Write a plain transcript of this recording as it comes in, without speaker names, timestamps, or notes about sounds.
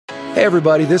Hey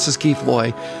everybody, this is Keith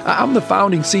Loy. I'm the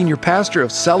founding senior pastor of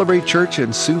Celebrate Church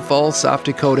in Sioux Falls, South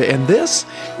Dakota, and this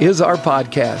is our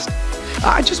podcast.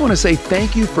 I just want to say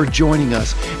thank you for joining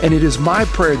us, and it is my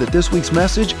prayer that this week's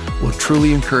message will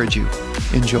truly encourage you.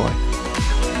 Enjoy.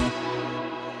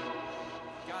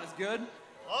 God is good?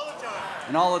 All the time.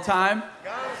 And all the time?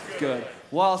 God is good.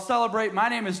 Well, Celebrate, my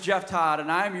name is Jeff Todd, and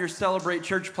I'm your Celebrate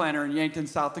church planner in Yankton,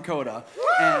 South Dakota.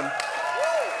 And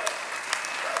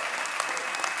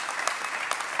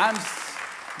I'm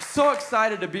so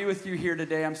excited to be with you here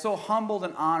today. I'm so humbled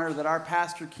and honored that our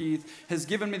Pastor Keith has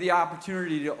given me the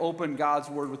opportunity to open God's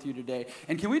Word with you today.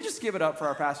 And can we just give it up for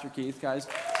our Pastor Keith, guys?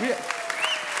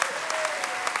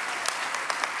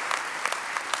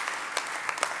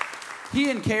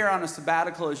 He and Kay are on a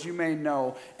sabbatical, as you may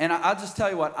know. And I'll just tell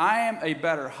you what, I am a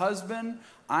better husband.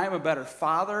 I am a better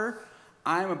father.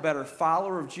 I am a better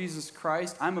follower of Jesus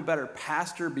Christ. I'm a better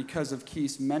pastor because of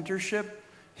Keith's mentorship,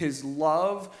 his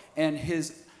love, and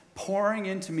his pouring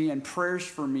into me and prayers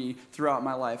for me throughout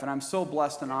my life. And I'm so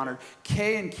blessed and honored.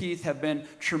 Kay and Keith have been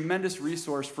tremendous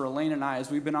resource for Elaine and I as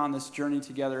we've been on this journey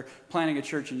together, planning a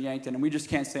church in Yankton, and we just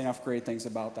can't say enough great things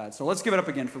about that. So let's give it up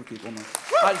again for people.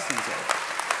 I just think so.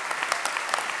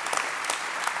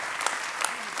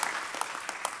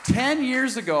 10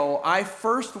 years ago, I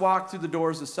first walked through the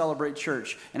doors of Celebrate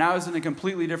Church, and I was in a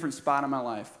completely different spot in my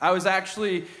life. I was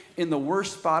actually in the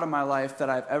worst spot of my life that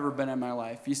I've ever been in my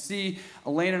life. You see,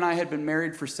 Elaine and I had been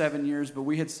married for 7 years, but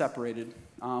we had separated.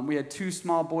 We had 2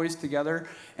 small boys together,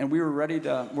 and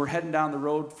we're heading down the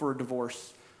road for a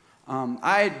divorce.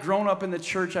 I had grown up in the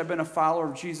church. I've been a follower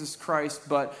of Jesus Christ,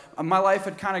 but my life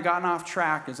had kind of gotten off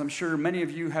track, as I'm sure many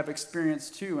of you have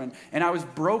experienced too, and I was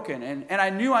broken, and I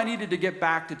knew I needed to get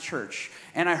back to church,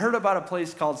 and I heard about a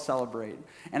place called Celebrate,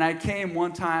 and I came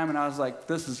one time, and I was like,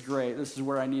 this is great. This is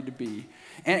where I need to be.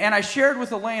 And I shared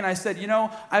with Elaine, I said,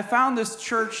 I found this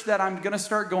church that I'm going to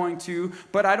start going to,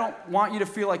 but I don't want you to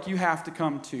feel like you have to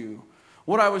come too.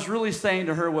 What I was really saying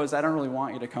to her was, I don't really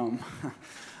want you to come.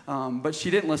 But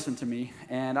she didn't listen to me,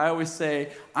 and I always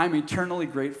say I'm eternally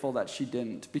grateful that she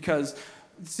didn't, because,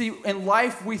 see, in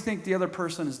life, we think the other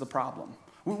person is the problem.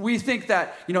 We think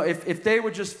that, if they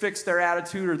would just fix their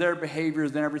attitude or their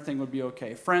behaviors, then everything would be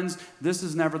okay. Friends, this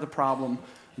is never the problem.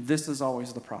 This is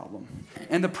always the problem.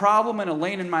 And the problem in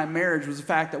Elaine and my marriage was the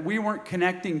fact that we weren't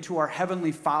connecting to our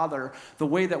Heavenly Father the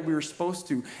way that we were supposed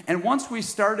to. And once we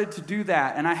started to do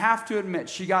that, and I have to admit,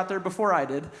 she got there before I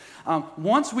did,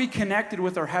 once we connected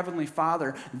with our Heavenly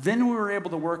Father, then we were able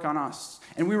to work on us.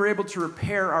 And we were able to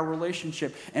repair our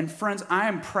relationship. And friends, I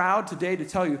am proud today to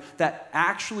tell you that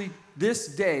actually this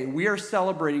day we are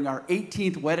celebrating our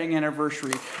 18th wedding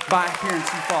anniversary back here in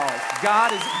Sioux Falls.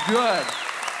 God is good.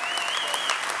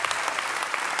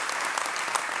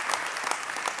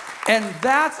 And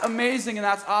that's amazing and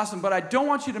that's awesome, but I don't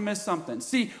want you to miss something.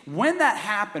 See, when that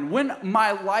happened, when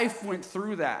my life went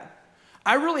through that,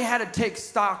 I really had to take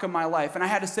stock of my life, and I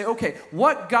had to say, okay,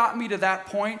 what got me to that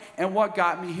point and what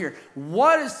got me here?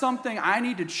 What is something I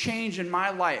need to change in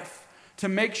my life to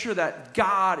make sure that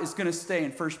God is going to stay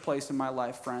in first place in my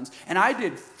life, friends? And I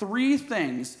did 3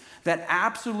 things that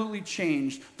absolutely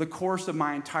changed the course of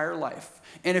my entire life.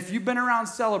 And if you've been around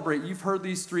Celebrate, you've heard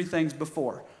these 3 things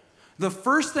before. The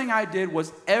first thing I did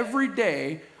was every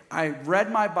day I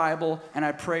read my Bible and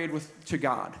I prayed to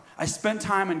God. I spent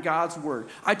time in God's Word.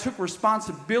 I took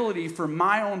responsibility for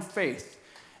my own faith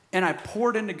and I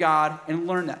poured into God and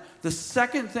learned that. The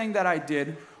second thing that I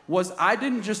did was I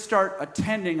didn't just start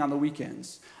attending on the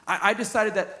weekends. I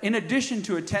decided that in addition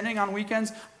to attending on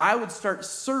weekends, I would start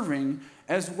serving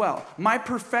as well. My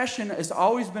profession has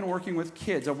always been working with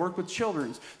kids. I work with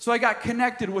children. So I got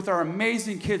connected with our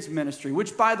amazing kids ministry,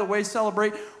 which, by the way,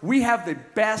 Celebrate, we have the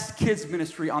best kids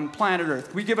ministry on planet Earth.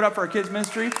 Can we give it up for our kids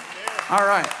ministry? Yeah. All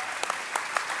right.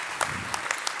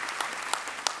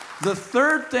 The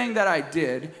third thing that I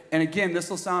did, and again, this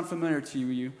will sound familiar to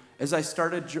you, is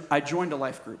I joined a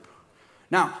life group.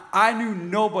 Now, I knew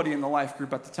nobody in the life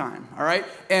group at the time, all right?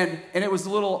 And it was a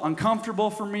little uncomfortable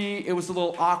for me. It was a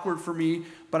little awkward for me,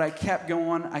 but I kept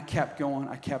going.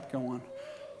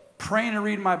 Praying and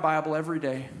reading my Bible every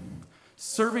day,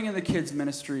 serving in the kids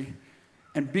ministry,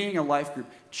 and being a life group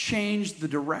changed the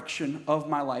direction of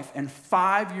my life. And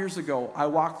 5 years ago, I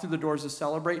walked through the doors of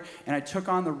Celebrate, and I took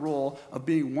on the role of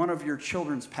being one of your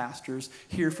children's pastors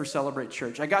here for Celebrate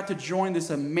Church. I got to join this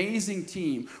amazing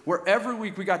team where every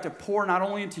week we got to pour not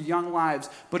only into young lives,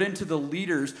 but into the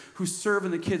leaders who serve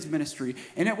in the kids ministry.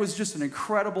 And it was just an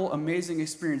incredible, amazing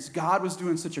experience. God was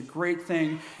doing such a great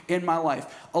thing in my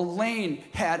life. Elaine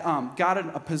had gotten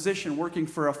a position working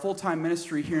for a full-time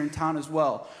ministry here in town as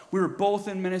well. We were both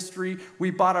in ministry.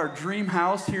 We bought our dream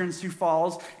house here in Sioux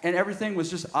Falls, and everything was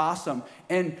just awesome.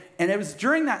 And it was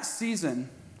during that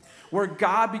season where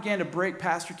God began to break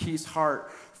Pastor Keith's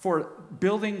heart for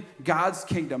building God's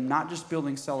kingdom, not just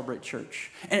building Celebrate Church.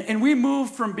 And we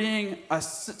moved from being a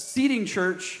seating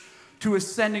church to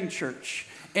ascending church.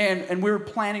 And we were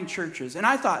planning churches. And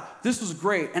I thought, this was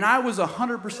great. And I was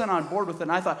 100% on board with it.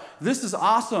 And I thought, this is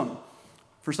awesome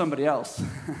for somebody else.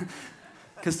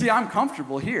 Because, see, I'm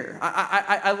comfortable here.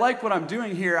 I like what I'm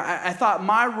doing here. I thought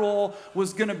my role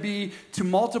was going to be to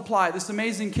multiply this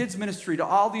amazing kids ministry to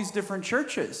all these different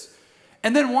churches.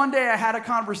 And then one day I had a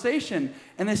conversation,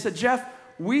 and they said, Jeff,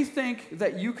 we think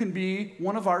that you can be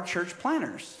one of our church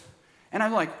planners. And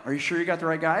I'm like, are you sure you got the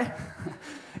right guy?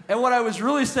 And what I was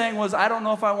really saying was, I don't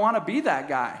know if I want to be that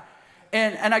guy.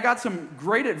 And I got some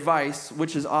great advice,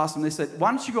 which is awesome. They said,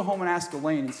 why don't you go home and ask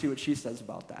Elaine and see what she says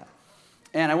about that?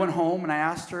 And I went home and I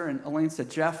asked her, and Elaine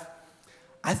said, Jeff,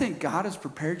 I think God has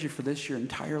prepared you for this your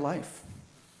entire life.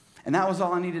 And that was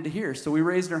all I needed to hear. So we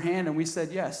raised our hand and we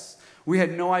said yes. We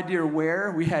had no idea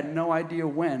where, we had no idea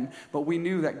when, but we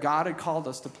knew that God had called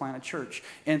us to plant a church.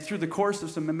 And through the course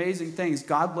of some amazing things,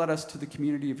 God led us to the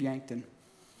community of Yankton.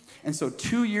 And so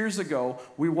 2 years ago,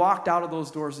 we walked out of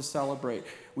those doors to Celebrate.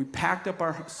 We packed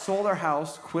up sold our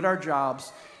house, quit our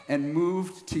jobs, and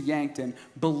moved to Yankton,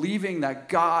 believing that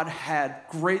God had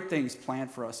great things planned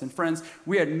for us. And friends,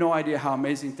 we had no idea how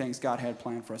amazing things God had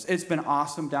planned for us. It's been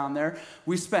awesome down there.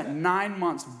 We spent 9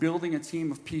 months building a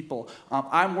team of people.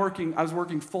 I was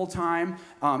working full-time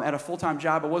at a full-time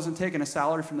job. I wasn't taking a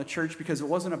salary from the church because it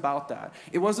wasn't about that.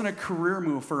 It wasn't a career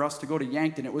move for us to go to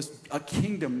Yankton. It was a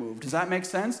kingdom move. Does that make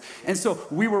sense? And so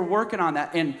we were working on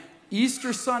that. And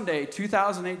Easter Sunday,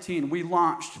 2018, we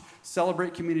launched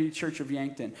Celebrate Community Church of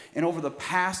Yankton. And over the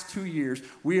past 2 years,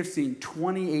 we have seen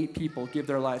 28 people give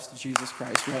their lives to Jesus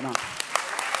Christ right now.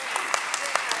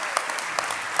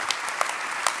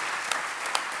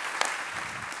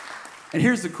 And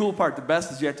here's the cool part. The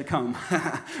best is yet to come.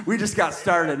 We just got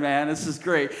started, man. This is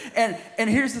great. And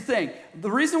here's the thing.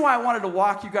 The reason why I wanted to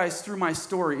walk you guys through my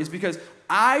story is because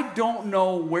I don't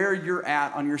know where you're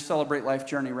at on your Celebrate Life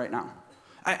journey right now.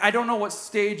 I don't know what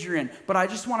stage you're in, but I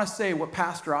just want to say what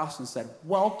Pastor Austin said.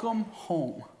 Welcome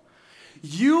home.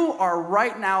 You are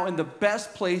right now in the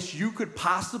best place you could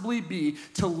possibly be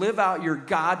to live out your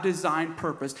God-designed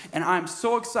purpose. And I'm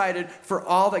so excited for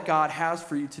all that God has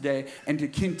for you today and to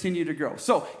continue to grow.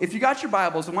 So if you got your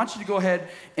Bibles, I want you to go ahead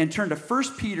and turn to 1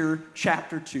 Peter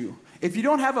chapter 2. If you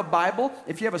don't have a Bible,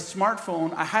 if you have a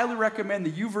smartphone, I highly recommend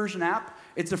the YouVersion app.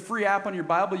 It's a free app on your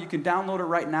Bible. You can download it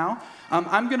right now.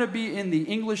 I'm going to be in the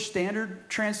English Standard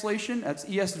Translation. That's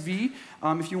ESV,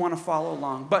 if you want to follow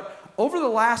along. But over the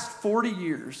last 40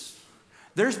 years,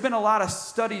 there's been a lot of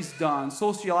studies done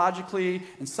sociologically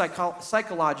and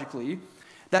psychologically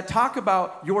that talk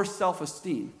about your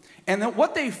self-esteem. And that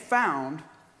what they found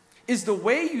is the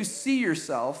way you see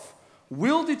yourself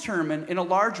will determine, in a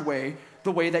large way,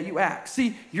 the way that you act.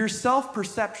 See, your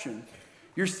self-perception,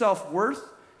 your self-worth,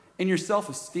 and your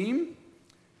self-esteem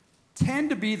tend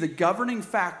to be the governing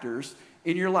factors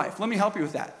in your life. Let me help you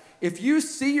with that. If you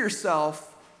see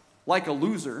yourself like a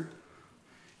loser,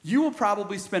 you will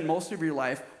probably spend most of your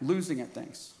life losing at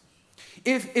things.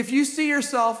 If you see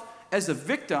yourself as a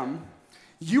victim,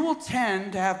 you will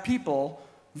tend to have people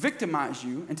victimize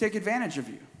you and take advantage of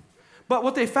you. But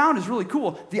what they found is really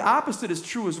cool. The opposite is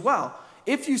true as well.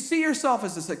 If you see yourself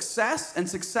as a success and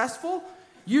successful,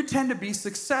 you tend to be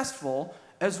successful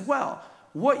as well.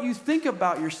 What you think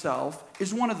about yourself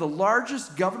is one of the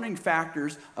largest governing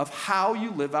factors of how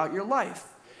you live out your life.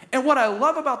 And what I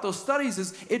love about those studies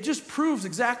is it just proves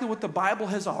exactly what the Bible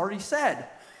has already said.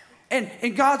 And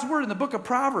in God's word in the book of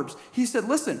Proverbs, he said,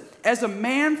 listen, as a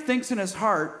man thinks in his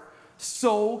heart,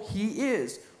 so he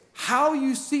is. How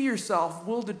you see yourself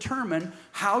will determine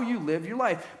how you live your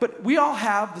life. But we all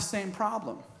have the same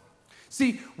problem.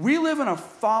 See, we live in a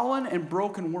fallen and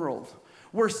broken world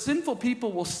where sinful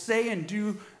people will say and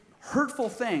do hurtful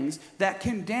things that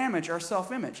can damage our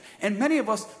self-image. And many of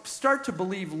us start to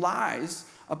believe lies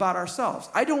about ourselves.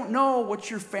 I don't know what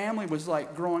your family was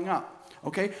like growing up,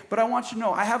 okay? But I want you to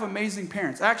know, I have amazing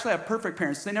parents. I actually have perfect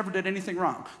parents. They never did anything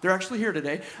wrong. They're actually here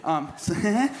today. I'm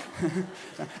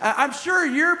sure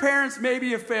your parents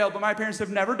maybe have failed, but my parents have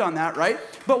never done that, right?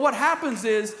 But what happens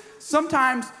is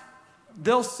sometimes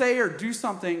they'll say or do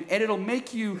something, and it'll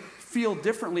make you feel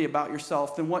differently about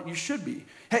yourself than what you should be.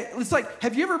 Hey, it's like,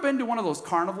 have you ever been to one of those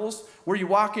carnivals where you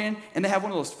walk in and they have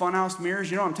one of those funhouse mirrors?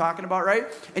 You know what I'm talking about, right?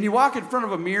 And you walk in front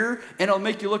of a mirror and it'll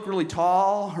make you look really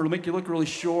tall, or it'll make you look really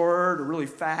short, or really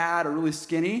fat, or really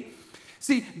skinny.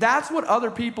 See, that's what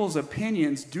other people's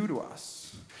opinions do to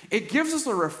us. It gives us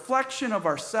a reflection of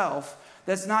ourselves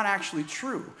that's not actually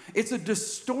true. It's a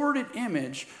distorted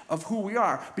image of who we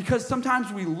are, because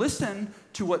sometimes we listen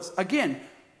to what's, again,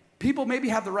 people maybe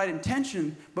have the right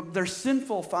intention, but they're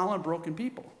sinful, fallen, broken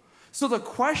people. So the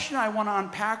question I want to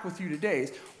unpack with you today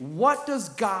is, what does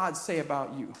God say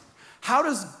about you? How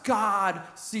does God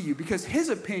see you? Because his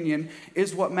opinion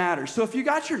is what matters. So if you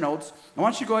got your notes, I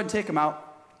want you to go ahead and take them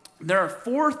out. There are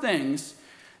 4 things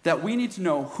that we need to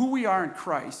know who we are in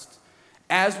Christ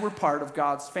as we're part of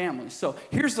God's family. So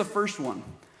here's the first one.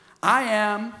 I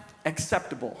am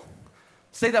acceptable.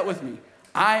 Say that with me.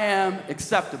 I am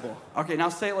acceptable. Okay, now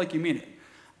say it like you mean it.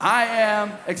 I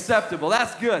am acceptable.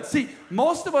 That's good. See,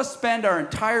 most of us spend our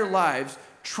entire lives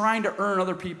trying to earn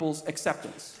other people's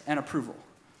acceptance and approval.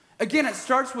 Again, it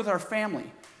starts with our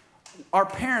family. Our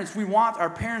parents, we want our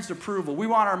parents' approval. We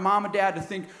want our mom and dad to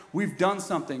think we've done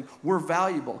something, we're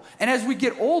valuable. And as we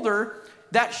get older,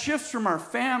 that shifts from our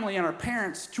family and our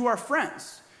parents to our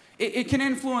friends. It can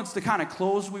influence the kind of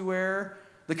clothes we wear,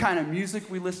 the kind of music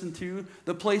we listen to,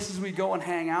 the places we go and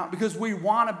hang out, because we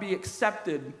want to be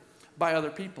accepted by other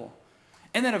people.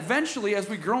 And then eventually, as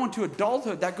we grow into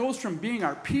adulthood, that goes from being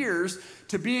our peers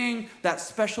to being that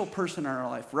special person in our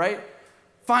life, right?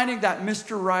 Finding that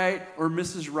Mr. Right or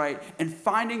Mrs. Right and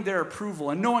finding their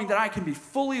approval and knowing that I can be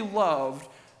fully loved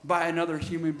by another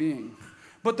human being.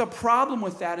 But the problem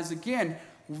with that is, again,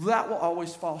 that will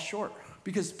always fall short,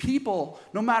 because people,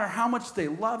 no matter how much they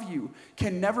love you,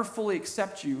 can never fully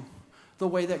accept you the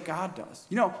way that God does.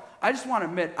 You know, I just want to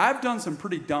admit, I've done some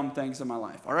pretty dumb things in my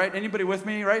life, all right? Anybody with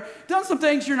me, right? Done some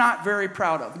things you're not very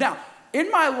proud of. Now, in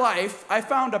my life, I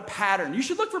found a pattern. You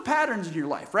should look for patterns in your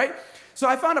life, right? So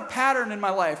I found a pattern in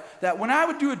my life that when I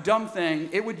would do a dumb thing,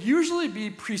 it would usually be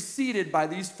preceded by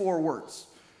these 4 words.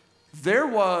 There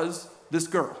was this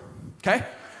girl, okay?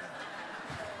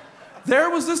 There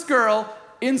was this girl,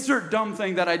 insert dumb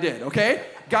thing that I did, okay?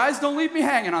 Guys, don't leave me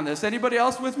hanging on this. Anybody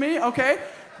else with me, okay?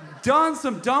 Done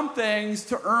some dumb things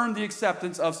to earn the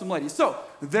acceptance of some ladies. So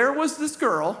there was this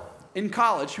girl in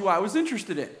college who I was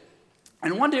interested in.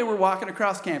 And one day we're walking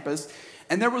across campus,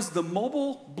 and there was the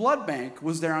mobile blood bank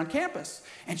was there on campus.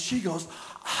 And she goes,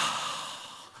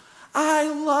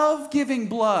 I love giving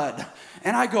blood.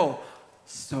 And I go,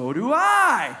 so do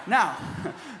I. Now,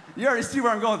 you already see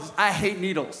where I'm going with this. I hate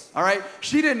needles, all right?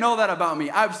 She didn't know that about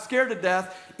me. I'm scared to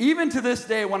death. Even to this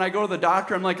day, when I go to the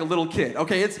doctor, I'm like a little kid,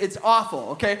 okay? It's awful,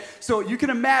 okay? So you can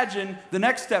imagine the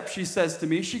next step she says to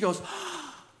me. She goes,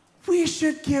 we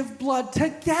should give blood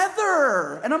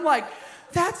together. And I'm like,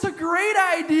 that's a great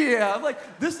idea. I'm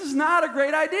like, this is not a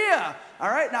great idea. All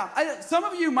right, now, some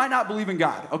of you might not believe in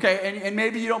God, okay? And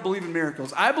maybe you don't believe in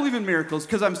miracles. I believe in miracles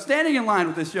because I'm standing in line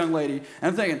with this young lady, and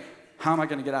I'm thinking, how am I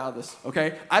going to get out of this,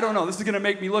 okay? I don't know. This is going to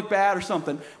make me look bad or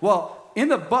something. Well, in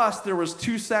the bus, there was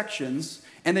 2 sections,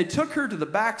 and they took her to the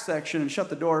back section and shut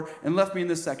the door and left me in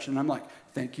this section. And I'm like,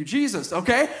 thank you, Jesus,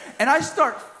 okay? And I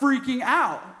start freaking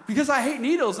out because I hate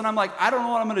needles. And I'm like, I don't know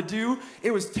what I'm going to do.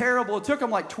 It was terrible. It took them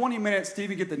like 20 minutes to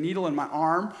even get the needle in my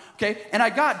arm, okay? And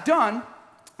I got done,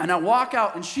 and I walk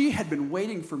out, and she had been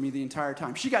waiting for me the entire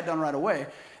time. She got done right away,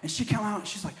 and she came out, and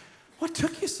she's like, what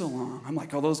took you so long? I'm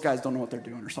like, oh, those guys don't know what they're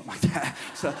doing or something like that.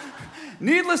 So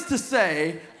needless to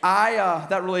say,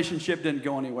 that relationship didn't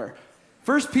go anywhere.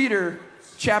 1 Peter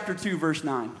chapter 2, verse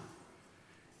 9.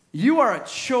 You are a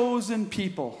chosen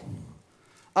people,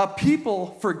 a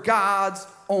people for God's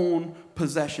own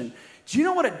possession. Do you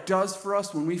know what it does for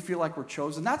us when we feel like we're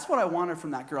chosen? That's what I wanted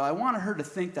from that girl. I wanted her to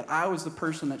think that I was the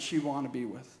person that she wanted to be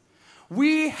with.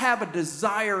 We have a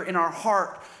desire in our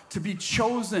heart to be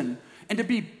chosen and to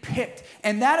be picked.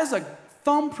 And that is a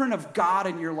thumbprint of God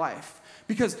in your life,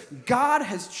 because God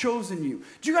has chosen you.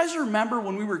 Do you guys remember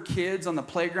when we were kids on the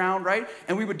playground, right?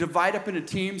 And we would divide up into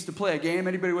teams to play a game?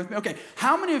 Anybody with me? Okay,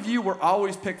 how many of you were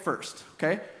always picked first?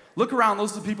 Okay, look around.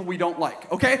 Those are the people we don't like,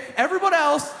 okay? Everybody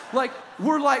else,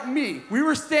 we're like me. We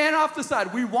were standing off the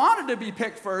side. We wanted to be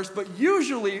picked first, but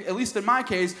usually, at least in my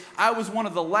case, I was one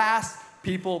of the last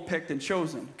people picked and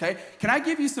chosen, okay? Can I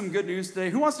give you some good news today?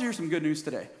 Who wants to hear some good news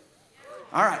today?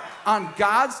 All right, on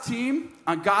God's team,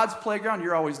 on God's playground,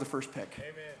 you're always the first pick.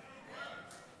 Amen.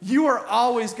 You are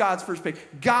always God's first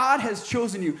pick. God has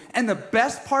chosen you. And the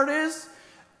best part is,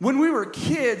 when we were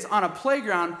kids on a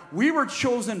playground, we were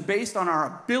chosen based on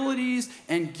our abilities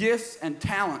and gifts and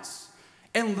talents.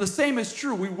 And the same is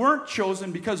true. We weren't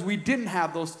chosen because we didn't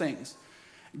have those things.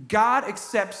 God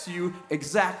accepts you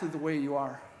exactly the way you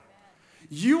are.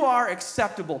 You are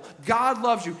acceptable. God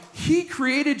loves you. He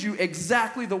created you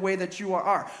exactly the way that you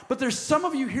are. But there's some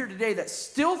of you here today that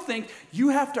still think you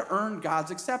have to earn God's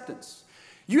acceptance.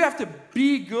 You have to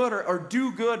be good or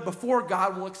do good before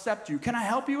God will accept you. Can I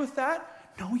help you with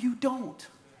that? No, you don't.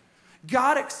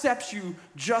 God accepts you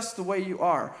just the way you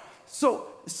are. So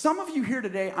some of you here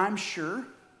today, I'm sure,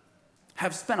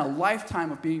 have spent a lifetime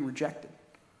of being rejected.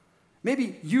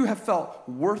 Maybe you have felt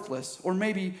worthless, or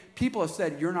maybe people have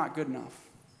said you're not good enough.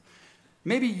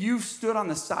 Maybe you've stood on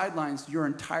the sidelines your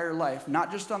entire life,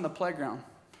 not just on the playground,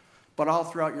 but all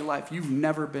throughout your life. You've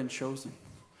never been chosen.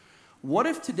 What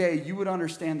if today you would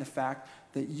understand the fact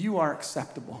that you are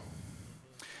acceptable?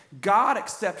 God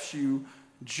accepts you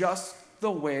just the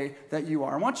way that you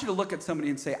are. I want you to look at somebody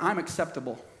and say, I'm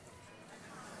acceptable.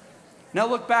 Now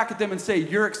look back at them and say,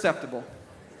 you're acceptable.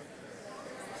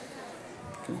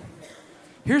 Okay.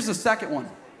 Here's the second one.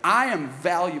 I am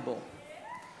valuable.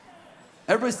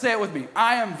 Everybody say it with me.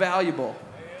 I am valuable.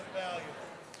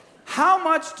 How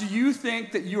much do you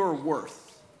think that you're worth?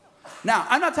 Now,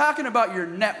 I'm not talking about your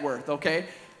net worth, okay?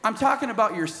 I'm talking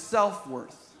about your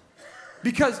self-worth.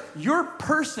 Because your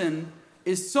person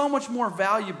is so much more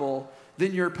valuable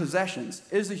than your possessions.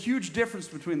 There's a huge difference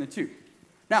between the two.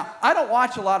 Now, I don't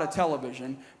watch a lot of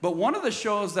television, but one of the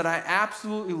shows that I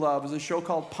absolutely love is a show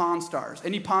called Pawn Stars.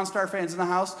 Any Pawn Star fans in the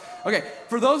house? Okay,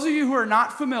 for those of you who are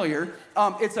not familiar,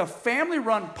 it's a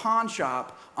family-run pawn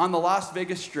shop on the Las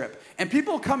Vegas Strip. And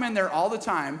people come in there all the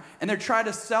time, and they're trying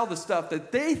to sell the stuff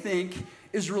that they think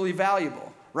is really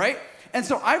valuable, right? And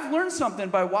so I've learned something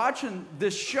by watching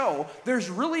this show. There's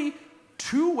really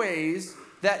two ways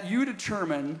that you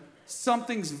determine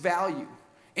something's value.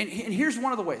 And here's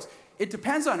one of the ways. It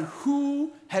depends on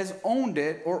who has owned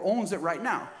it or owns it right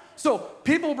now. So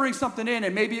people bring something in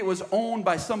and maybe it was owned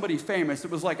by somebody famous. It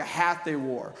was like a hat they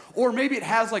wore. Or maybe it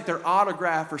has like their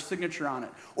autograph or signature on it.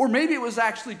 Or maybe it was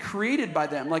actually created by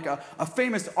them, like a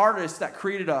famous artist that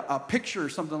created a picture or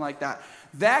something like that.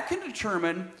 That can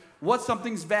determine what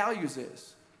something's values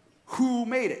is. Who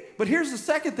made it? But here's the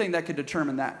second thing that could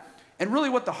determine that. And really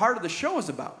what the heart of the show is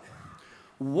about.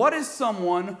 What is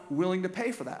someone willing to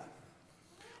pay for that?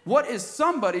 What is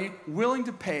somebody willing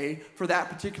to pay for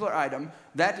that particular item?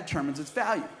 That determines its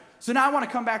value. So now I want to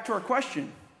come back to our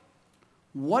question.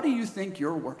 What do you think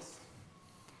you're worth?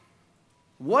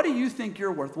 What do you think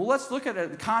you're worth? Well, let's look at it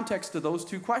in the context of those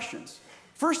two questions.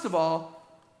 First of all,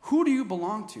 who do you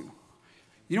belong to?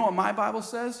 You know what my Bible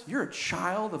says? You're a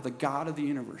child of the God of the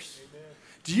universe. Amen.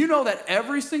 Do you know that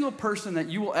every single person that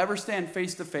you will ever stand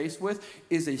face to face with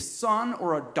is a son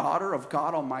or a daughter of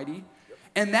God Almighty?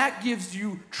 And that gives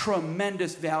you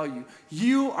tremendous value.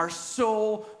 You are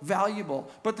so valuable.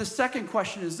 But the second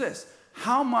question is this.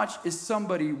 How much is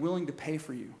somebody willing to pay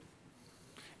for you?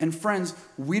 And friends,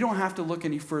 we don't have to look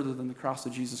any further than the cross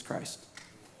of Jesus Christ.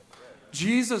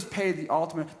 Jesus paid the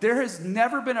ultimate. There has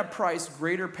never been a price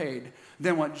greater paid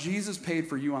than what Jesus paid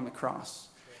for you on the cross.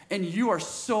 And you are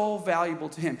so valuable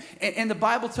to him. And the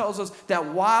Bible tells us that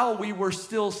while we were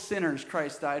still sinners,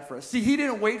 Christ died for us. See, he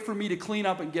didn't wait for me to clean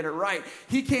up and get it right.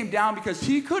 He came down because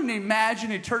he couldn't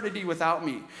imagine eternity without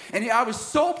me. And I was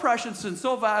so precious and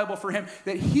so valuable for him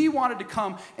that he wanted to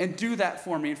come and do that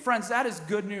for me. And friends, that is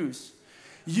good news.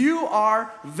 You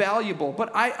are valuable.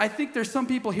 But I think there's some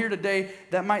people here today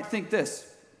that might think this,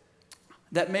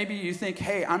 that maybe you think,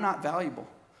 hey, I'm not valuable.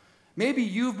 Maybe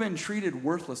you've been treated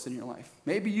worthless in your life.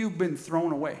 Maybe you've been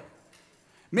thrown away.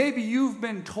 Maybe you've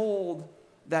been told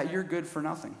that you're good for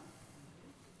nothing.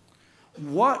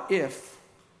 What if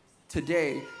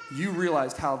today you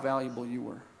realized how valuable you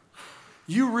were?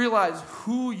 You realized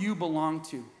who you belong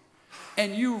to.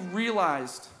 And you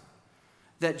realized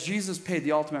that Jesus paid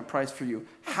the ultimate price for you.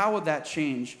 How would that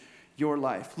change your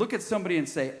life? Look at somebody and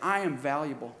say, I am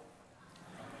valuable.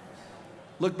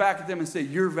 Look back at them and say,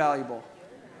 you're valuable.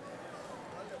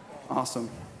 Awesome.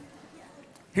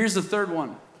 Here's the third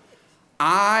one.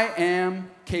 I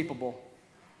am capable.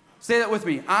 Say that with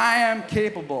me. I am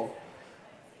capable.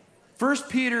 1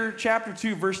 Peter chapter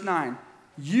 2, verse 9.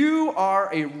 You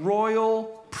are a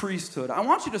royal priesthood. I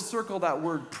want you to circle that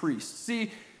word priest.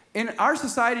 See, in our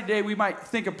society today, we might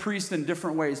think of priest in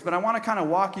different ways, but I want to kind of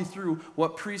walk you through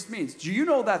what priest means. Do you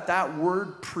know that that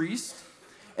word priest,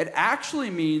 it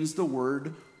actually means the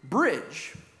word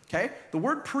bridge? Okay? The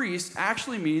word priest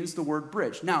actually means the word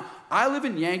bridge. Now, I live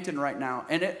in Yankton right now,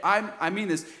 and I mean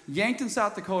this. Yankton,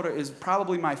 South Dakota is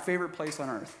probably my favorite place on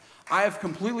earth. I have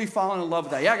completely fallen in love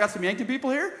with that. Yeah, I got some Yankton people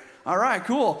here? All right,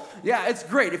 cool. Yeah, it's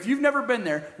great. If you've never been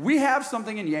there, we have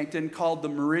something in Yankton called the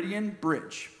Meridian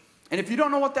Bridge. And if you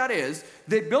don't know what that is,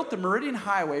 they built the Meridian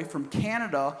Highway from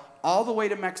Canada all the way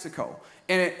to Mexico.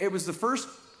 And it was the first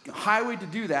highway to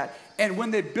do that. And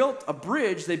when they built a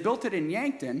bridge, they built it in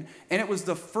Yankton, and it was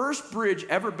the first bridge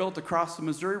ever built across the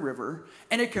Missouri River,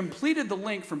 and it completed the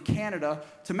link from Canada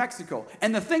to Mexico.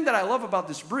 And the thing that I love about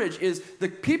this bridge is the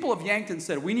people of Yankton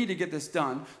said, we need to get this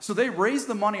done. So they raised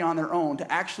the money on their own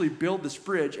to actually build this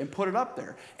bridge and put it up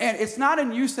there. And it's not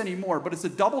in use anymore, but it's a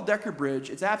double-decker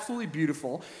bridge. It's absolutely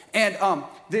beautiful. And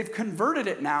they've converted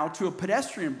it now to a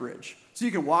pedestrian bridge. So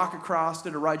you can walk across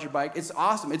it or ride your bike. It's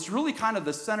awesome. It's really kind of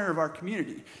the center of our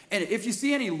community. And if you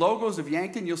see any logos of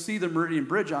Yankton, you'll see the Meridian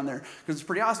Bridge on there because it's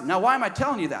pretty awesome. Now, why am I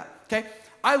telling you that? Okay,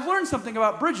 I learned something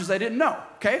about bridges I didn't know.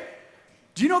 Okay,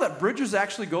 do you know that bridges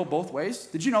actually go both ways?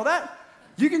 Did you know that?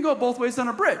 You can go both ways on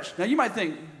a bridge. Now, you might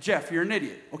think, Jeff, you're an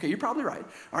idiot. Okay, you're probably right.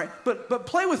 All right, but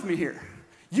play with me here.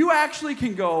 You actually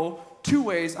can go two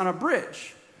ways on a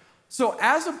bridge. So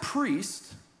as a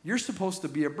priest, you're supposed to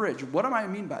be a bridge. What do I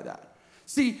mean by that?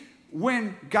 See,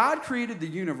 when God created the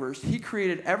universe, he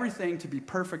created everything to be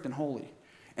perfect and holy.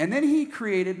 And then he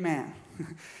created man.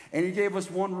 And he gave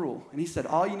us one rule. And he said,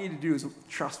 all you need to do is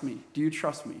trust me. Do you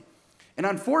trust me? And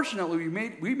unfortunately,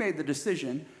 we made the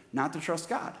decision not to trust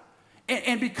God.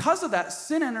 And because of that,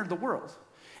 sin entered the world.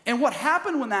 And what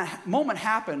happened when that moment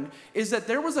happened is that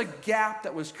there was a gap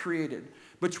that was created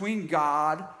between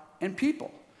God and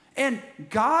people. And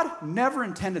God never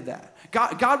intended that.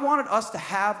 God wanted us to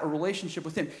have a relationship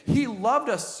with him. He loved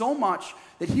us so much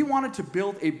that he wanted to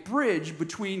build a bridge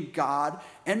between God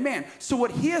and man. So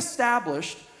what he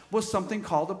established was something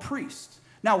called a priest.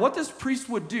 Now, what this priest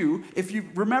would do, if you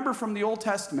remember from the Old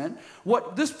Testament,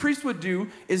 what this priest would do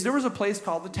is there was a place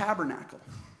called the tabernacle.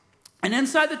 And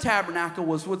inside the tabernacle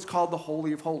was what's called the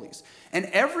Holy of Holies. And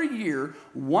every year,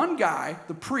 one guy,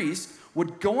 the priest,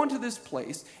 would go into this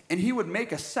place and he would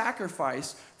make a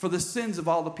sacrifice for the sins of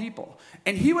all the people.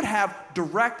 And he would have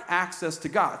direct access to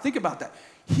God. Think about that.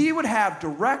 He would have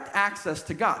direct access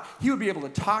to God. He would be able to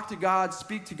talk to God,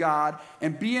 speak to God,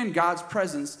 and be in God's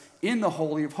presence in the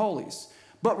Holy of Holies.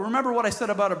 But remember what I said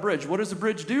about a bridge. What does a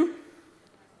bridge do?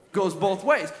 Goes both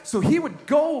ways. So he would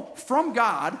go from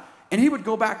God and he would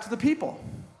go back to the people.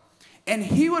 And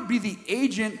he would be the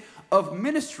agent of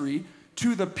ministry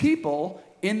to the people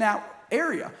in that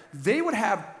area. They would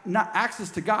have not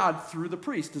access to God through the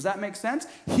priest. Does that make sense?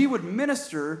 He would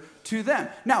minister to them.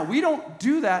 Now, we don't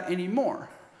do that anymore.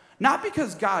 Not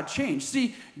because God changed.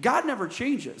 See, God never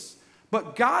changes.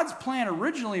 But God's plan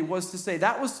originally was to say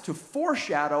that was to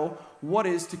foreshadow what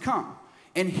is to come.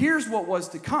 And here's what was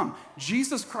to come.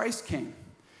 Jesus Christ came.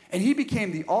 And he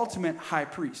became the ultimate high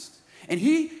priest. And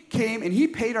he came and he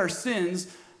paid our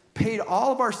sins, paid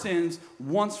all of our sins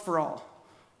once for all.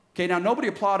 Okay, now nobody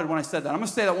applauded when I said that. I'm going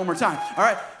to say that one more time. All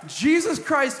right, Jesus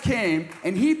Christ came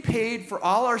and he paid for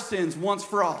all our sins once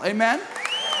for all. Amen?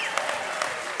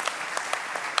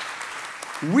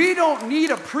 We don't need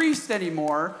a priest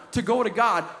anymore to go to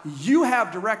God. You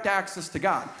have direct access to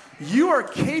God. You are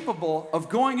capable of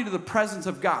going into the presence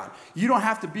of God. You don't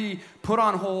have to be put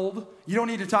on hold. You don't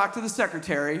need to talk to the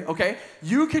secretary, okay?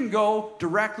 You can go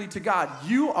directly to God.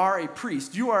 You are a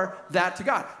priest. You are that to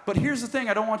God. But here's the thing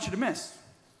I don't want you to miss.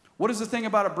 What is the thing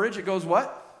about a bridge? It goes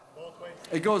what? Both ways.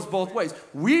 It goes both ways.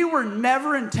 We were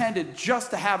never intended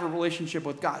just to have a relationship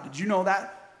with God. Did you know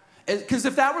that? Because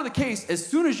if that were the case, as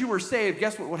soon as you were saved,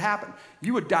 guess what would happen?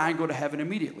 You would die and go to heaven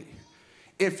immediately.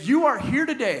 If you are here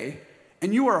today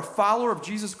and you are a follower of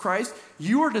Jesus Christ,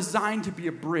 you are designed to be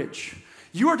a bridge.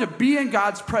 You are to be in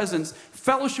God's presence,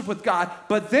 fellowship with God,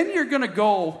 but then you're going to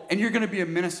go and you're going to be a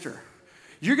minister.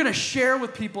 You're going to share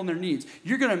with people in their needs.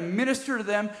 You're going to minister to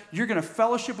them. You're going to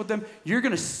fellowship with them. You're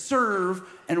going to serve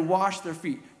and wash their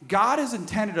feet. God has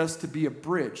intended us to be a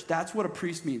bridge. That's what a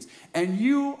priest means. And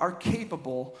you are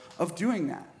capable of doing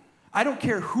that. I don't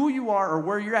care who you are or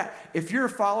where you're at. If you're a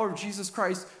follower of Jesus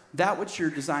Christ, that's what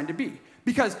you're designed to be.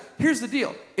 Because here's the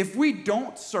deal. If we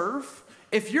don't serve,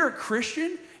 if you're a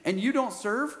Christian and you don't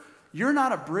serve, you're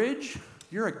not a bridge,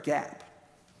 you're a gap.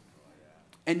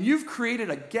 And you've created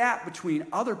a gap between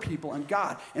other people and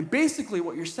God. And basically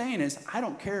what you're saying is, I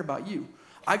don't care about you.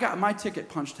 I got my ticket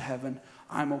punched to heaven.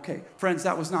 I'm okay. Friends,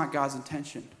 that was not God's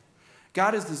intention.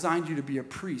 God has designed you to be a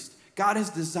priest. God has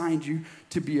designed you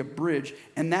to be a bridge.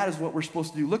 And that is what we're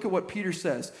supposed to do. Look at what Peter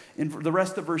says in the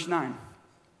rest of verse 9.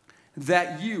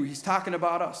 That you, he's talking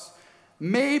about us,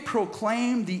 may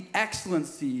proclaim the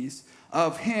excellencies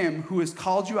of him who has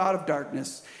called you out of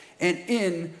darkness and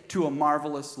into a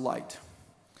marvelous light.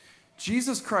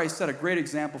 Jesus Christ set a great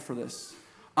example for this.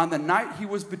 On the night he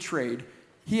was betrayed,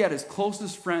 he had his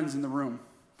closest friends in the room.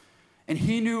 And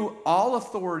he knew all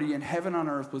authority in heaven and on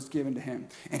earth was given to him.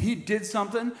 And he did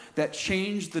something that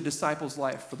changed the disciples'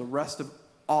 life for the rest of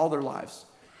all their lives.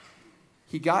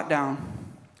 He got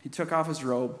down, he took off his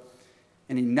robe,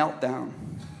 and he knelt down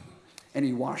and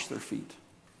he washed their feet.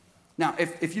 Now,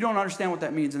 if you don't understand what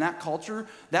that means, in that culture,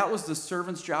 that was the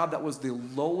servant's job. That was the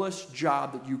lowest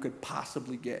job that you could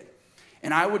possibly get.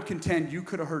 And I would contend you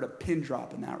could have heard a pin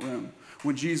drop in that room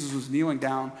when Jesus was kneeling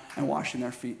down and washing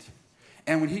their feet.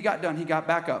 And when he got done, he got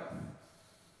back up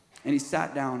and he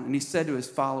sat down and he said to his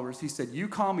followers, he said, "You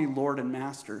call me Lord and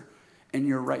Master, and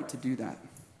you're right to do that.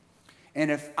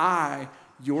 And if I,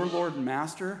 your Lord and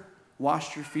Master,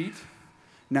 washed your feet,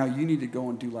 now you need to go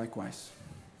and do likewise."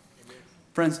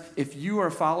 Friends, if you are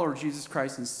a follower of Jesus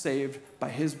Christ and saved by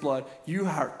his blood, you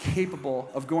are capable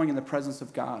of going in the presence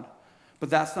of God. But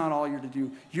that's not all you're to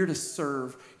do. You're to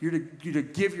serve. You're to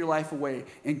give your life away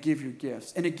and give your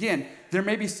gifts. And again, there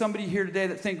may be somebody here today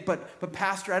that think, but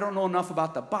Pastor, I don't know enough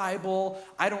about the Bible.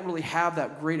 I don't really have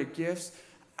that great of gifts.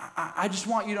 I just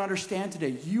want you to understand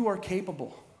today, you are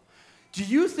capable. Do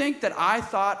you think that I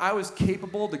thought I was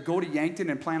capable to go to Yankton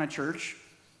and plant a church?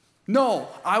 No,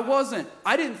 I wasn't.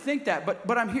 I didn't think that,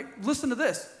 but I'm here. Listen to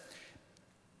this.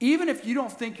 Even if you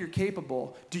don't think you're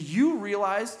capable, do you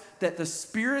realize that the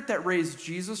spirit that raised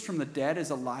Jesus from the dead is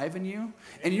alive in you?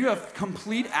 And you have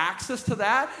complete access to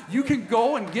that? You can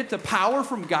go and get the power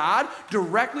from God,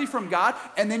 directly from God,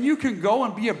 and then you can go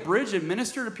and be a bridge and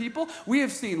minister to people. We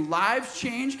have seen lives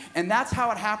change, and that's how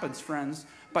it happens, friends,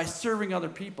 by serving other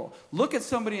people. Look at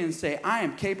somebody and say, "I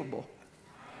am capable."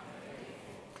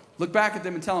 Look back at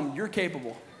them and tell them, "You're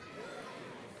capable."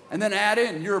 And then add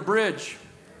in, "You're a bridge."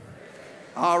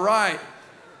 All right.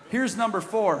 Here's number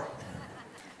 4.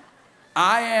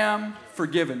 I am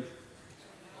forgiven.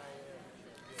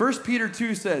 1 Peter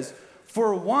 2 says,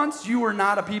 "For once you were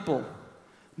not a people,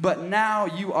 but now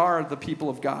you are the people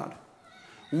of God.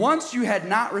 Once you had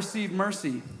not received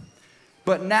mercy,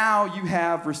 but now you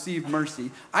have received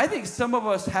mercy." I think some of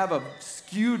us have a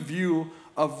skewed view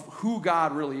of who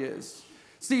God really is.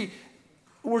 See,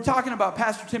 we're talking about,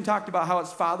 Pastor Tim talked about how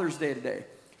it's Father's Day today,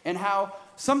 and how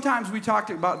sometimes we talk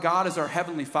about God as our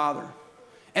Heavenly Father.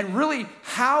 And really,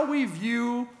 how we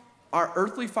view our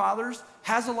earthly fathers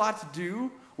has a lot to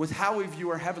do with how we view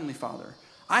our Heavenly Father.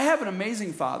 I have an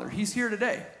amazing Father. He's here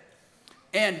today.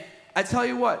 And I tell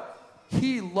you what,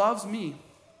 he loves me.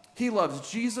 He loves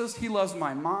Jesus. He loves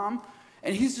my mom.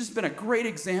 And he's just been a great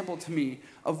example to me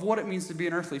of what it means to be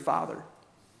an earthly father.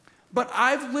 But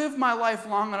I've lived my life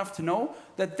long enough to know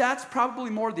that that's probably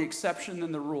more the exception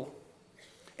than the rule.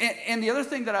 And the other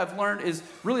thing that I've learned is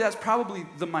really that's probably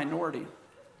the minority.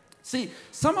 See,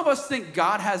 some of us think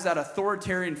God has that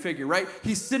authoritarian figure, right?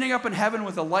 He's sitting up in heaven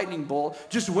with a lightning bolt,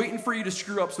 just waiting for you to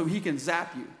screw up so he can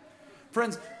zap you.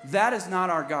 Friends, that is not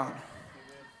our God.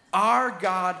 Our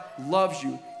God loves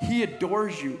you. He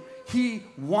adores you. He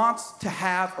wants to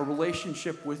have a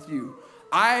relationship with you.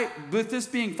 With this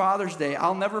being Father's Day,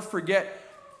 I'll never forget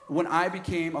when I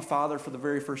became a father for the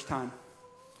very first time.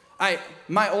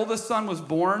 My oldest son was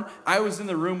born. I was in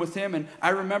the room with him, and I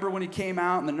remember when he came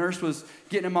out, and the nurse was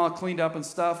getting him all cleaned up and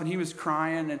stuff, and he was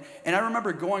crying, and I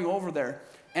remember going over there,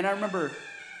 and I remember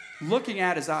looking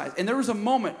at his eyes, and there was a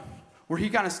moment where he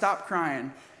kind of stopped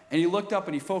crying, and he looked up,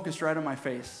 and he focused right on my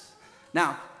face.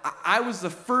 Now, I was the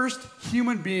first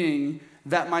human being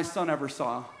that my son ever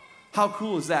saw. How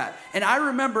cool is that? And I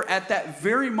remember at that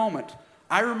very moment,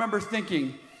 I remember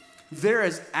thinking, there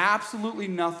is absolutely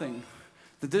nothing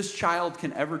that this child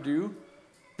can ever do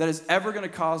that is ever going to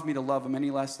cause me to love him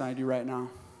any less than I do right now.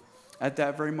 At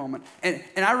that very moment. And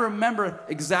I remember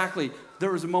exactly,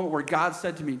 there was a moment where God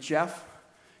said to me, "Jeff,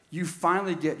 you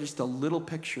finally get just a little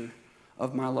picture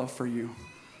of my love for you."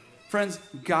 Friends,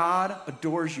 God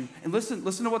adores you. And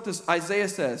listen to what this Isaiah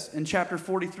says in chapter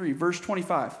 43, verse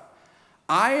 25.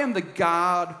 "I am the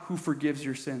God who forgives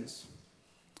your sins.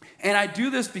 And I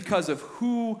do this because of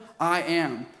who I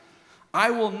am.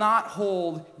 I will not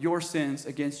hold your sins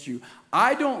against you."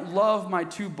 I don't love my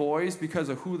 2 boys because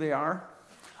of who they are.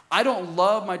 I don't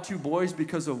love my 2 boys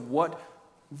because of what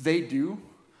they do.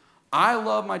 I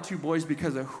love my 2 boys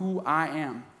because of who I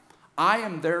am. I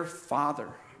am their father.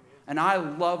 And I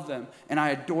love them, and I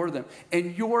adore them.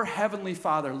 And your heavenly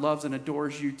Father loves and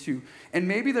adores you too. And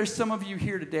maybe there's some of you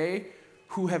here today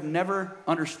who have never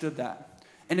understood that.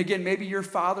 And again, maybe your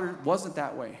father wasn't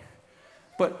that way.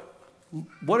 But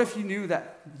what if you knew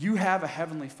that you have a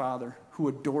heavenly Father who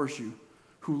adores you,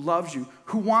 who loves you,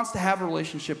 who wants to have a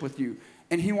relationship with you,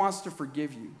 and he wants to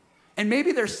forgive you? And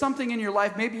maybe there's something in your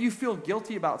life, maybe you feel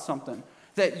guilty about something,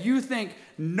 that you think,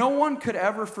 no one could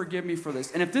ever forgive me for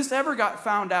this. And if this ever got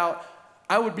found out,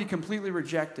 I would be completely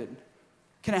rejected.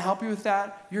 Can I help you with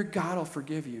that? Your God will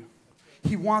forgive you.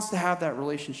 He wants to have that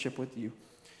relationship with you.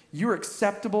 You're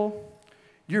acceptable.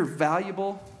 You're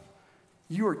valuable.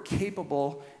 You are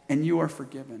capable, and you are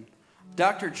forgiven.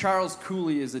 Dr. Charles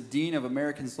Cooley is a dean of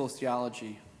American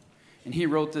sociology, and he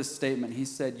wrote this statement. He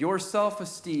said, "Your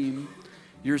self-esteem,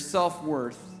 your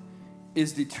self-worth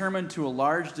is determined to a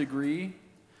large degree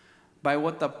by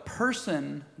what the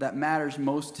person that matters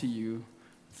most to you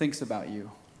thinks about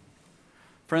you."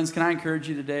 Friends, can I encourage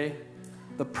you today?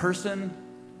 The person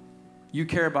you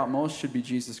care about most should be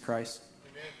Jesus Christ.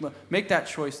 Amen. Make that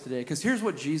choice today, because here's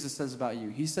what Jesus says about you.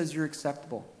 He says you're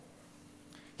acceptable.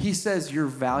 He says you're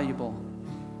valuable.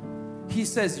 He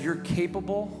says you're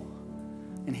capable.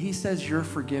 And he says you're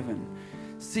forgiven.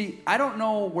 See, I don't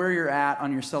know where you're at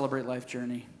on your Celebrate Life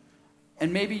journey.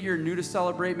 And maybe you're new to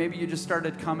Celebrate. Maybe you just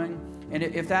started coming. And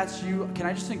if that's you, can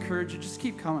I just encourage you, just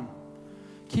keep coming.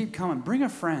 Keep coming. Bring a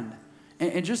friend.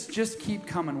 And just keep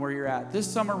coming where you're at. This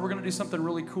summer, we're going to do something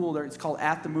really cool there. It's called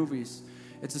At the Movies.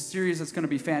 It's a series that's going to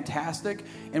be fantastic.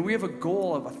 And we have a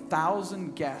goal of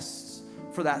 1,000 guests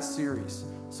for that series.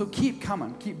 So keep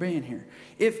coming. Keep being here.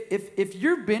 If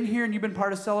you've been here and you've been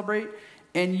part of Celebrate,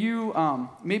 and you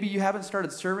maybe you haven't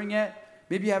started serving yet,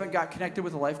 maybe you haven't got connected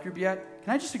with a life group yet,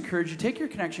 can I just encourage you, take your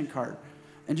connection card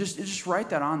and just write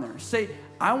that on there. Say,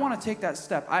 I want to take that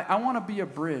step. I want to be a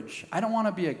bridge. I don't want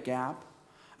to be a gap.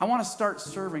 I want to start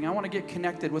serving. I want to get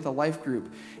connected with a life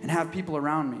group and have people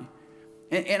around me.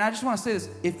 And I just want to say this.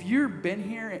 If you've been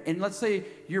here, and let's say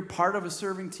you're part of a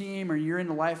serving team or you're in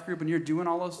the life group and you're doing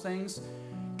all those things,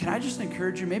 can I just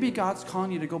encourage you, maybe God's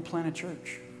calling you to go plant a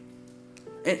church.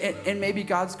 And maybe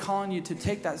God's calling you to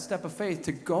take that step of faith,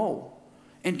 to go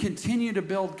and continue to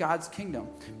build God's kingdom.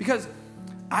 Because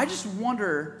I just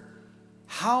wonder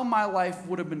how my life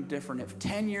would have been different if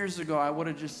 10 years ago I would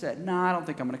have just said, "Nah, I don't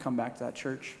think I'm going to come back to that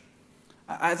church.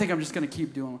 I think I'm just going to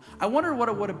keep doing it." I wonder what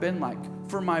it would have been like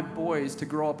for my boys to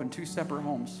grow up in 2 separate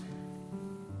homes.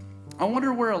 I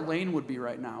wonder where Elaine would be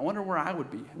right now. I wonder where I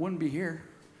would be. I wouldn't be here.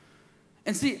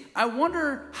 And see, I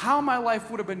wonder how my life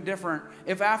would have been different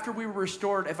if after we were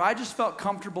restored, if I just felt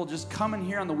comfortable just coming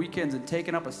here on the weekends and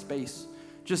taking up a space,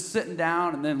 just sitting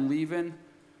down and then leaving,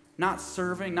 not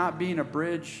serving, not being a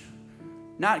bridge,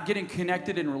 not getting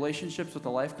connected in relationships with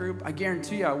the life group. I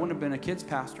guarantee you I wouldn't have been a kids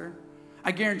pastor.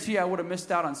 I guarantee you I would have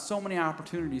missed out on so many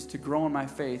opportunities to grow in my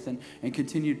faith and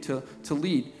continue to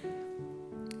lead.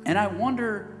 And I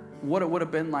wonder what it would have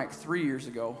been like 3 years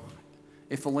ago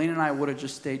if Elaine and I would have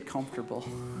just stayed comfortable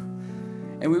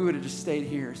and we would have just stayed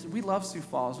here. So we love Sioux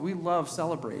Falls. We love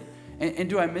Celebrate. And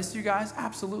do I miss you guys?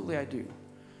 Absolutely I do.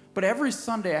 But every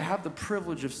Sunday I have the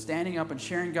privilege of standing up and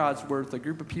sharing God's word with a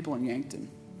group of people in Yankton.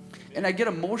 And I get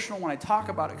emotional when I talk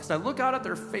about it because I look out at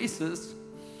their faces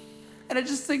and I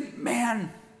just think,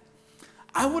 man,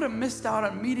 I would have missed out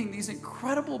on meeting these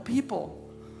incredible people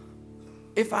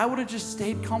if I would have just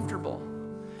stayed comfortable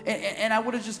and I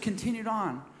would have just continued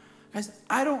on. Guys,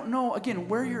 I don't know, again,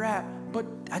 where you're at, but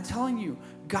I'm telling you,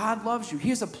 God loves you. He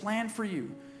has a plan for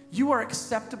you. You are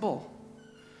acceptable.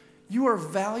 You are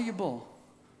valuable.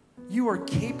 You are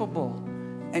capable.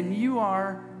 And you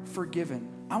are forgiven.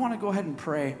 I want to go ahead and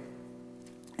pray.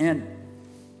 And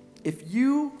if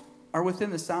you are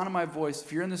within the sound of my voice,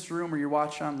 if you're in this room or you're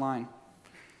watching online,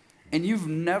 and you've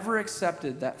never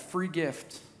accepted that free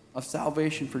gift of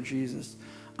salvation for Jesus,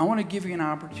 I want to give you an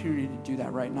opportunity to do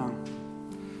that right now.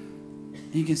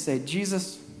 You can say,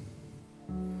 "Jesus,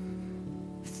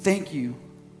 thank you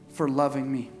for loving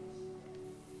me.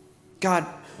 God,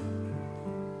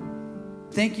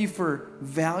 thank you for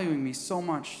valuing me so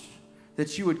much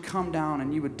that you would come down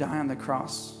and you would die on the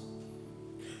cross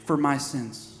for my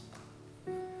sins.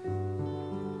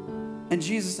 And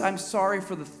Jesus, I'm sorry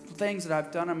for the things that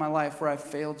I've done in my life where I've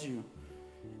failed you.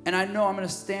 And I know I'm going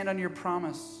to stand on your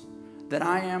promise that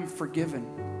I am forgiven.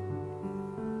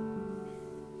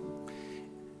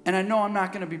 And I know I'm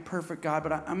not going to be perfect, God,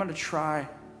 but I'm going to try.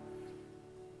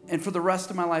 And for the rest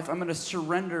of my life, I'm going to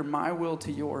surrender my will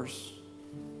to yours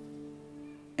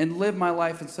and live my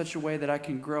life in such a way that I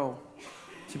can grow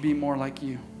to be more like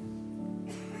you."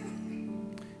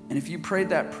 And if you prayed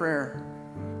that prayer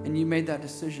and you made that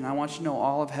decision, I want you to know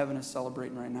all of heaven is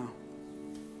celebrating right now.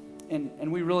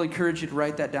 And we really encourage you to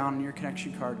write that down on your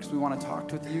connection card because we want to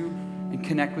talk with you and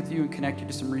connect with you and connect you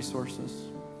to some resources.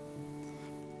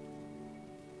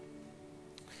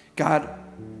 God,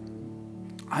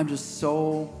 I'm just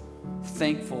so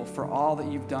thankful for all that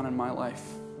you've done in my life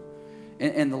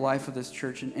and the life of this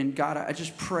church. And God, I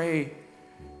just pray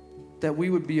that we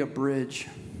would be a bridge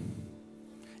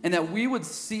and that we would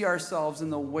see ourselves in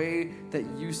the way that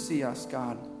you see us,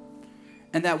 God,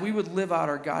 and that we would live out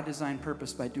our God-designed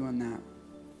purpose by doing that.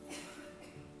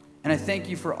 And I thank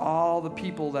you for all the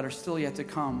people that are still yet to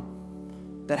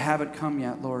come, that haven't come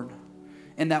yet, Lord,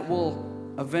 and that will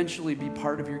eventually be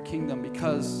part of your kingdom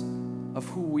because of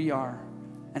who we are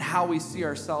and how we see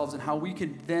ourselves and how we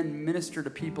can then minister to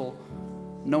people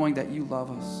knowing that you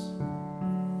love us.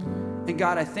 And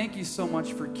God, I thank you so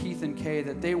much for Keith and Kay,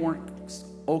 that they weren't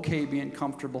okay being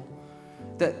comfortable,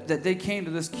 that they came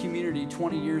to this community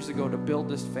 20 years ago to build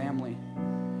this family.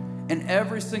 And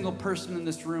every single person in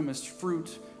this room is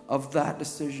fruit of that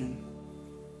decision.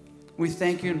 We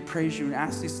thank you and praise you and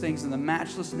ask these things in the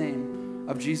matchless name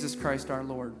of Jesus Christ our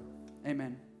Lord.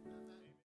 Amen.